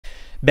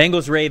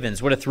Bengals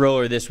Ravens, what a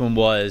thriller this one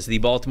was. The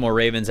Baltimore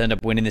Ravens end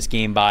up winning this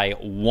game by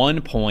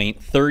 1 point,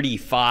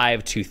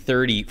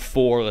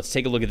 35-34. Let's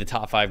take a look at the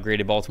top 5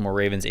 graded Baltimore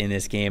Ravens in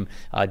this game.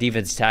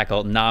 Defensive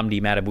tackle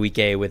Nnamdi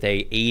Madubuike with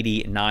a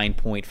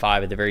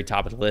 89.5 at the very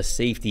top of the list.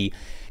 Safety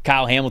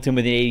Kyle Hamilton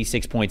with an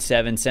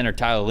 86.7. Center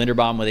Tyler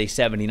Linderbaum with a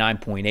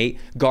 79.8.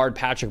 Guard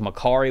Patrick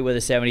McCarry with a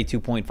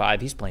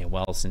 72.5. He's playing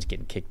well since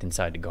getting kicked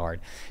inside the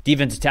guard.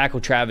 Defensive tackle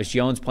Travis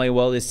Jones playing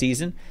well this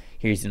season.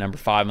 Here's the number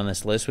 5 on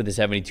this list with a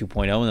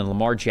 72.0. And then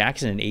Lamar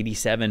Jackson, an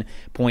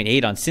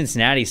 87.8 on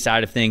Cincinnati's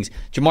side of things.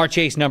 Jamar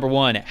Chase, number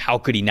 1. How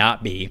could he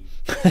not be?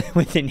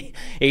 With an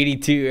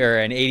 82 or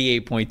an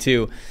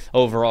 88.2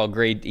 overall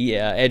grade.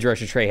 Edge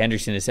rusher Trey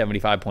Henderson, a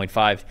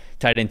 75.5.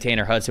 Tight end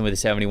Tanner Hudson with a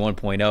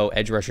 71.0.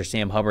 Edge rusher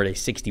Sam Hubbard, a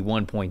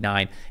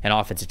 61.9. And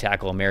offensive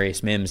tackle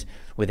Amarius Mims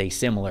with a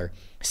similar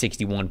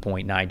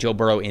 61.9. Joe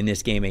Burrow in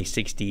this game, a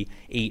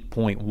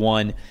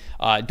 68.1.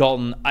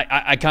 Dalton,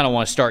 I kind of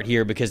want to start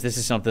here because this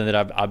is something that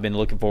I've been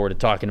looking forward to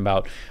talking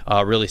about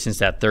really since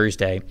that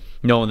Thursday,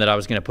 knowing that I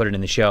was going to put it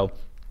in the show.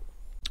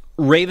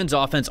 Ravens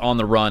offense on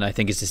the run, I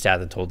think, is the stat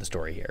that told the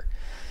story here.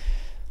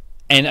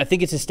 And I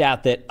think it's a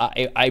stat that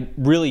I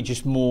really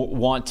just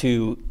want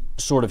to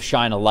sort of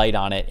shine a light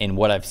on it in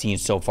what I've seen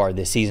so far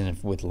this season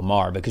with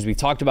Lamar, because we've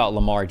talked about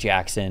Lamar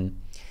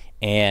Jackson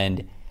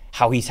and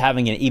how he's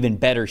having an even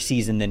better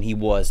season than he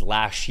was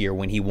last year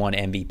when he won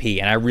MVP,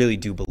 and I really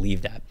do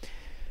believe that.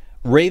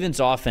 Ravens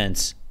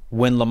offense,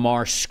 when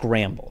Lamar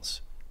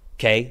scrambles,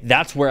 okay,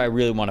 that's where I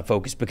really want to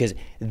focus, because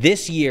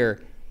this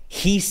year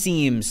he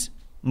seems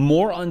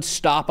more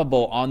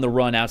unstoppable on the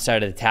run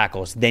outside of the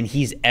tackles than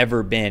he's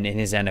ever been in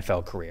his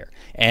NFL career,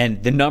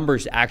 and the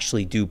numbers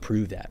actually do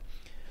prove that.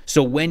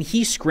 So when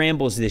he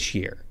scrambles this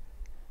year,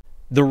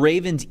 the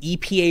Ravens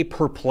EPA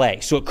per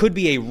play, so it could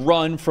be a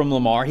run from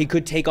Lamar. He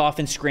could take off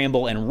and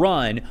scramble and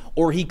run,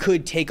 or he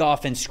could take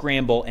off and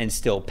scramble and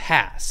still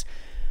pass.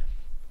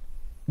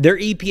 Their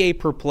EPA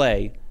per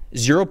play,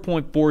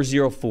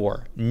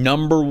 0.404,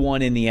 number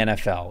 1 in the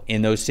NFL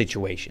in those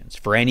situations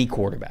for any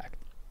quarterback.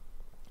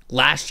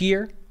 Last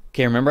year,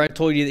 okay, remember I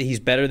told you that he's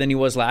better than he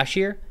was last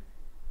year?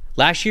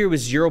 Last year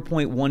was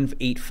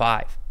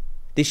 0.185.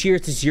 This year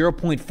it's a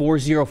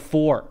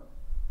 0.404.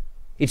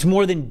 It's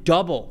more than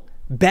double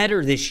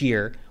better this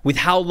year with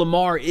how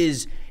Lamar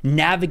is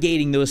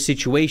navigating those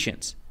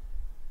situations.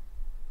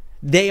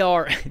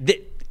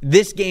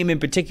 This game in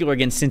particular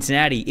against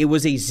Cincinnati, it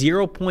was a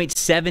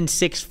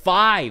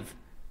 0.765.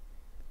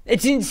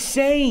 It's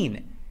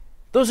insane.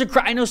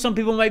 I know some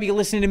people might be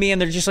listening to me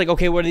and they're just like,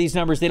 okay, what are these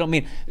numbers? They don't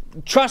mean.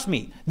 Trust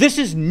me, this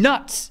is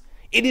nuts.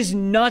 It is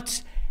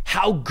nuts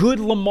how good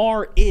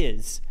Lamar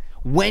is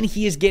when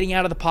he is getting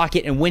out of the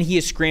pocket and when he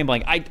is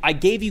scrambling. I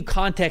gave you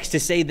context to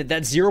say that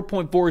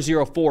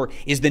 0.404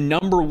 is the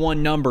number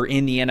 1 number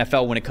in the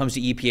NFL when it comes to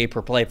EPA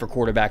per play for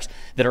quarterbacks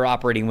that are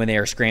operating when they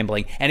are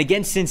scrambling. And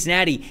against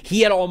Cincinnati,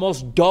 he had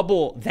almost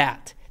double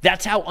that.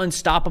 That's how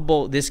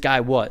unstoppable this guy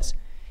was.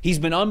 He's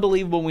been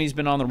unbelievable when he's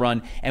been on the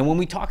run. And when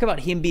we talk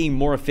about him being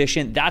more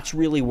efficient, that's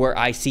really where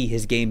I see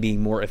his game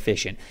being more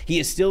efficient. He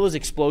is still as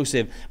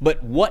explosive,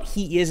 but what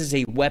he is as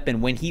a weapon,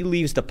 when he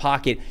leaves the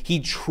pocket, he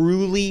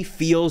truly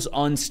feels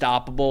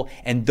unstoppable,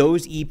 and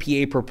those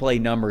EPA per play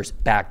numbers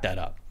back that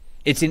up.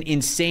 It's an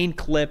insane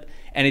clip,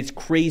 and it's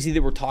crazy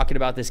that we're talking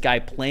about this guy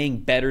playing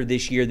better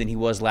this year than he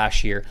was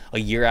last year, a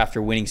year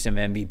after winning some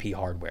MVP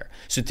hardware.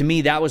 So to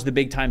me, that was the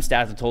big-time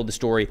stat that told the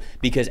story,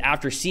 because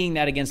after seeing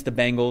that against the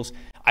Bengals,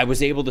 I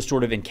was able to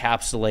sort of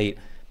encapsulate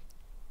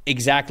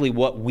exactly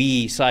what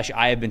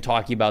I have been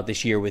talking about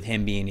this year with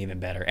him being even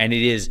better. And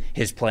it is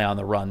his play on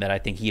the run that I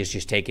think he has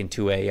just taken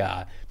to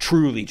a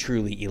truly,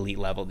 truly elite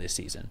level this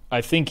season.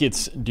 I think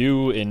it's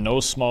due in no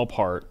small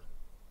part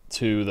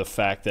to the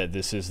fact that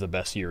this is the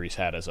best year he's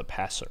had as a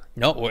passer.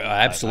 No,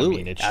 absolutely. I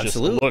mean, it's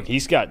absolutely. Just, look,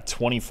 he's got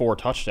 24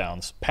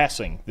 touchdowns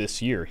passing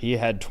this year. He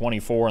had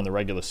 24 in the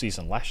regular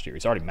season last year.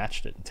 He's already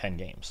matched it in 10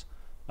 games.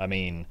 I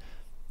mean,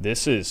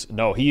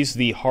 he's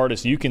the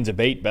hardest. You can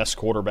debate best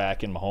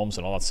quarterback in Mahomes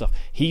and all that stuff.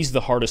 He's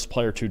the hardest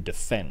player to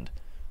defend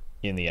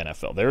in the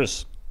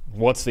NFL.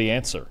 What's the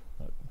answer?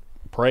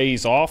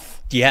 Praise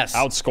off? Yes.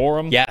 Outscore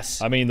him? Yes.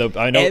 I mean,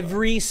 I know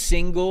every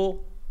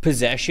single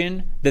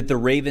possession that the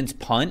Ravens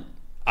punt,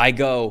 I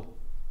go,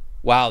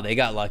 wow, they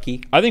got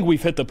lucky. I think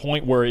we've hit the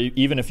point where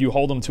even if you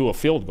hold them to a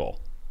field goal,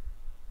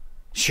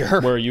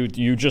 sure, where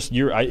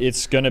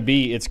it's going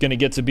to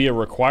get to be a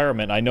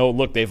requirement. I know,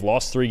 look, they've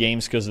lost 3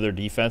 games because of their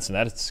defense, and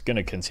that's going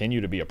to continue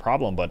to be a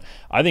problem. But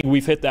I think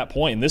we've hit that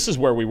point, and this is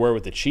where we were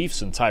with the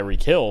Chiefs and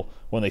Tyreek Hill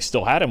when they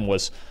still had him.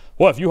 Was,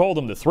 well, if you hold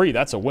them to 3,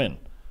 that's a win.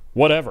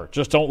 Whatever,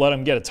 just don't let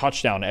him get a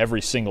touchdown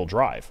every single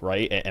drive,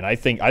 right? And I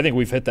think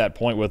we've hit that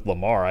point with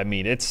Lamar. I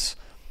mean, I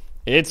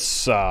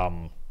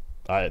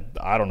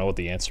don't know what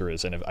the answer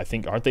is, and I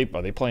think are they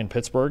playing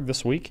Pittsburgh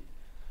this week?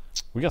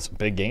 We got some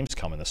big games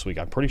coming this week.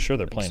 I'm pretty sure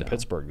they're playing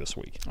Pittsburgh this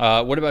week.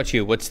 What about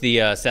you? What's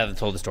the stat that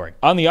told the story?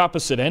 On the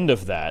opposite end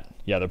of that,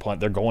 yeah,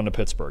 they're going to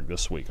Pittsburgh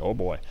this week. Oh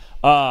boy.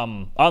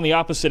 On the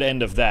opposite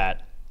end of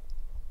that,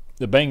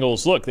 the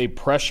Bengals, look, they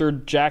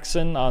pressured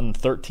Jackson on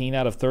 13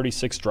 out of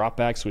 36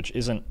 dropbacks, which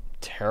isn't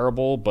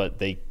terrible, but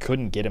they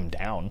couldn't get him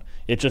down.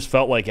 It just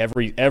felt like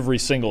every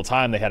single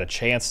time they had a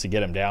chance to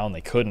get him down,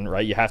 they couldn't,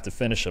 right? You have to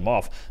finish him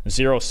off.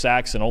 0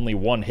 sacks and only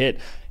 1 hit.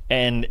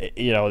 And,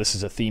 this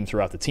is a theme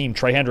throughout the team.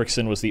 Trey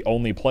Hendrickson was the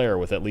only player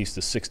with at least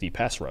a 60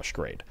 pass rush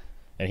grade.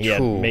 And he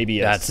had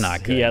that's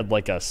not good. He had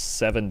like a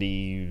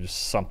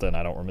 70-something,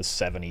 I don't remember,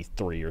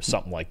 73 or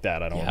something like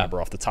that. I don't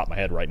remember off the top of my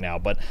head right now.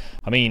 But,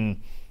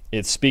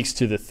 it speaks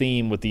to the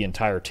theme with the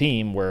entire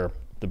team where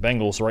the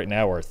Bengals right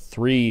now are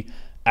 3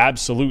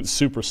 absolute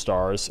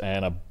superstars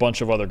and a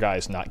bunch of other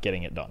guys not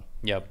getting it done.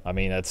 Yep.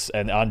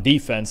 And on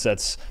defense,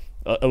 that's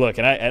look,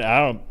 and I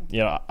don't,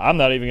 I'm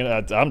not even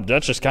gonna.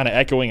 That's just kind of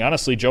echoing.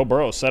 Honestly, Joe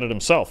Burrow said it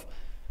himself.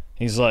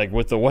 He's like,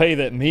 with the way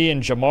that me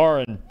and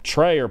Jamar and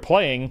Trey are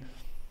playing,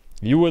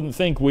 you wouldn't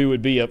think we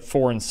would be a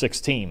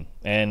 4-6 team.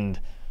 And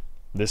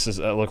this is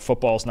look,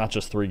 football's not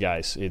just 3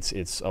 guys.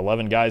 It's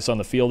 11 guys on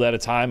the field at a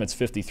time. It's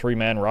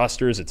 53-man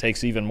rosters. It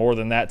takes even more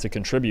than that to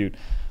contribute.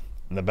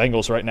 And the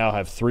Bengals right now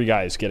have 3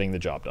 guys getting the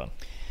job done.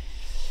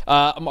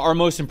 Our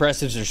most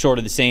impressives are sort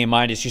of the same.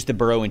 Mine is just the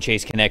Burrow and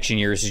Chase connection.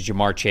 Yours is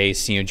Jamar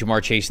Chase.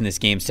 Jamar Chase in this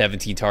game,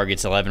 17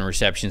 targets, 11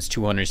 receptions,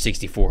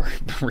 264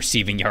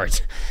 receiving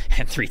yards,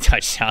 and 3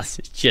 touchdowns.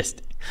 It's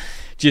just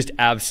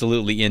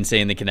absolutely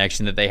insane, the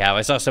connection that they have.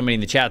 I saw somebody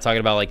in the chat talking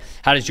about,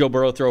 how does Joe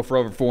Burrow throw for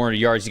over 400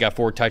 yards? He's got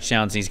 4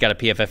 touchdowns, and he's got a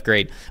PFF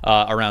grade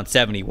around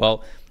 70.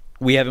 Well,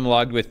 we have him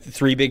logged with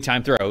 3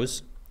 big-time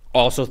throws,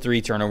 also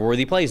 3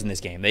 turnover-worthy plays in this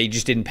game. They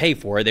just didn't pay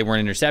for it. They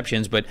weren't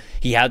interceptions, but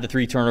he had the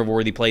 3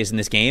 turnover-worthy plays in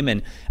this game,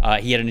 and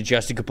he had an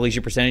adjusted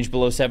completion percentage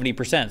below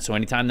 70%. So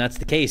anytime that's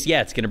the case,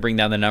 it's going to bring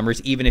down the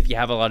numbers. Even if you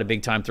have a lot of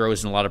big-time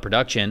throws and a lot of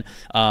production,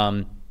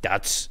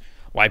 that's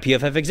why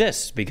PFF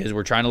exists, because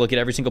we're trying to look at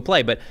every single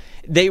play. But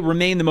they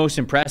remain the most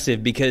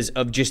impressive because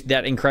of just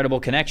that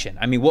incredible connection.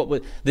 What was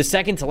the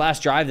second to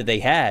last drive that they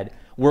had,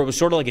 where it was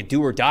sort of like a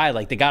do or die,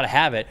 they got to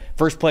have it.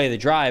 First play of the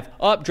drive,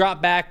 up,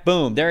 drop back,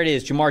 boom, there it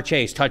is, Jamar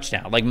Chase,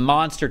 touchdown,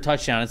 monster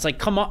touchdown. It's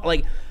come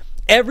on,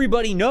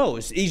 everybody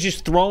knows he's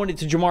just throwing it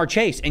to Jamar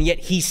Chase, and yet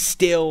he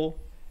still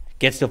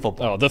gets the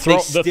football. Oh, the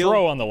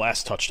throw on the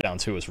last touchdown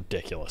too is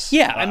ridiculous.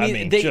 Yeah,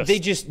 they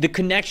just the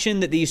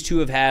connection that these two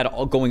have had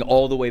going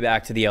all the way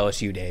back to the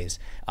LSU days.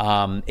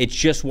 It's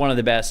just one of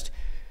the best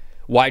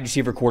wide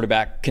receiver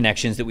quarterback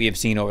connections that we have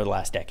seen over the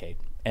last decade.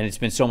 And it's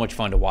been so much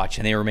fun to watch,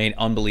 and they remain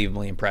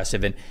unbelievably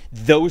impressive. And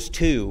those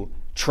two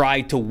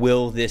tried to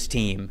will this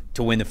team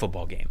to win the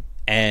football game.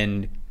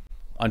 And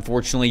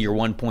unfortunately, you're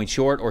 1 point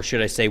short, or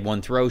should I say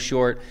 1 throw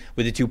short,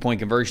 with a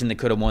 2-point conversion that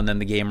could have won them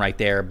the game right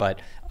there.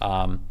 But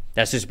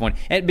that's disappointing.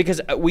 And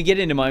because we get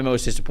into my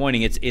most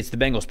disappointing, it's the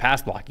Bengals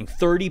pass blocking.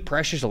 30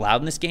 pressures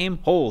allowed in this game.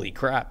 Holy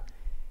crap.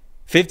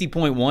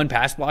 50.1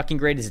 pass blocking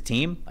grade as a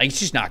team. It's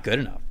just not good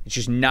enough. It's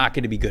just not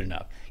going to be good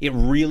enough. It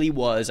really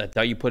was, I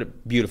thought you put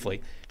it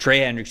beautifully,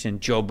 Trey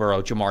Hendrickson, Joe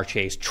Burrow, Jamar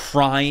Chase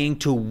trying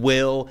to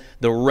will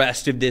the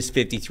rest of this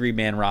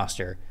 53-man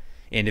roster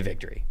into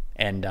victory.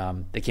 And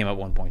they came up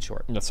 1 point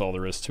short. That's all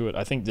there is to it.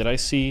 I think, did I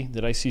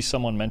see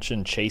someone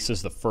mention Chase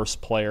is the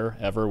first player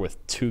ever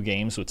with 2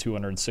 games with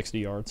 260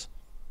 yards?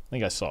 I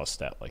think I saw a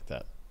stat like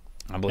that.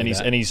 I believe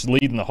that. And he's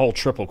leading the whole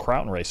Triple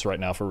Crown race right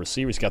now for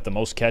receivers. He's got the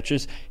most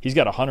catches. He's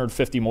got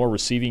 150 more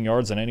receiving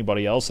yards than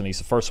anybody else, and he's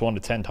the first one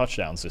to 10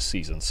 touchdowns this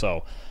season.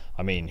 So,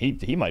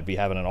 he might be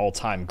having an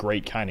all-time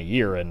great kind of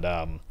year, and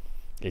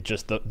it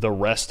just the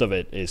rest of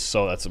it is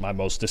so. That's my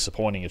most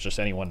disappointing. It's just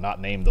anyone not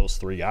named those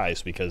 3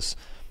 guys because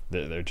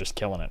they're just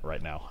killing it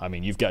right now.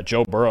 You've got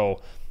Joe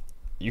Burrow.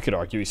 You could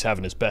argue he's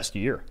having his best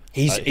year.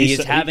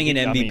 He's having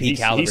an MVP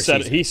caliber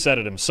season. He said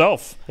it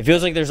himself. It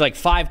feels like there's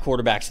 5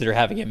 quarterbacks that are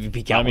having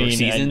MVP caliber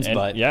seasons,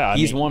 but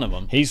he's one of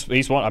them.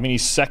 He's one.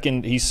 He's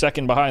second. He's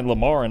second behind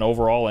Lamar in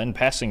overall and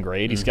passing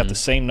grade. He's got the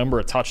same number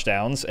of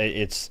touchdowns.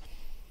 It's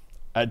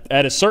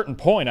at a certain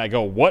point, I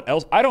go, what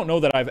else? I don't know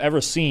that I've ever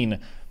seen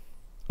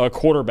a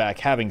quarterback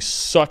having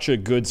such a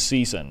good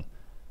season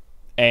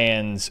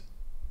and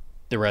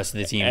the rest of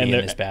the team being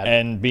this bad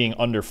and being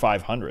under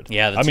 500.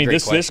 Yeah, that's a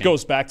great question. This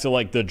goes back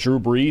to the Drew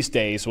Brees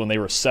days when they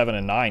were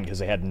 7-9 because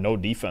they had no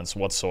defense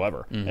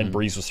whatsoever, and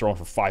Brees was throwing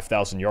for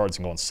 5,000 yards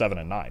and going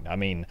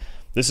 7-9.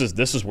 This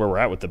is where we're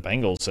at with the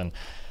Bengals. And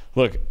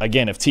look,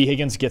 again, if T.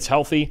 Higgins gets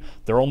healthy,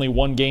 they're only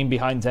 1 game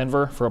behind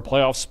Denver for a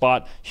playoff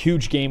spot.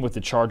 Huge game with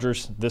the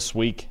Chargers this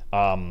week.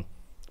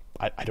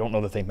 I don't know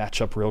that they match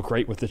up real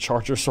great with the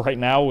Chargers right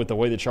now with the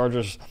way the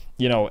Chargers,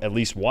 at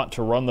least want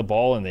to run the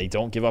ball and they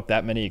don't give up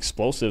that many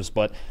explosives.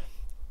 But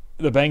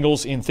the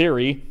Bengals, in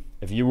theory,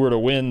 if you were to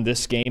win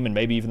this game and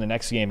maybe even the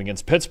next game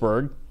against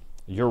Pittsburgh,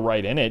 you're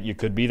right in it. You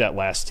could be that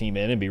last team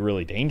in and be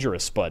really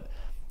dangerous. But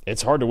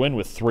it's hard to win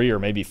with 3 or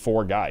maybe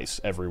 4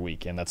 guys every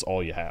week, and that's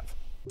all you have.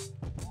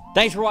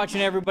 Thanks for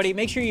watching, everybody.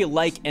 Make sure you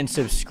like and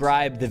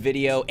subscribe the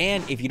video.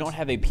 And if you don't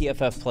have a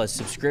PFF Plus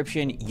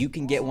subscription, you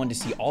can get one to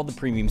see all the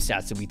premium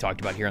stats that we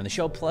talked about here on the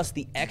show, plus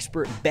the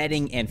expert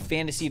betting and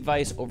fantasy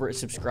advice over at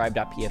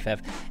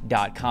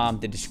subscribe.pff.com.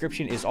 The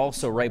description is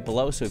also right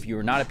below, so if you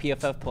are not a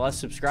PFF Plus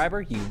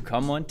subscriber, you can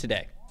become one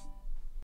today.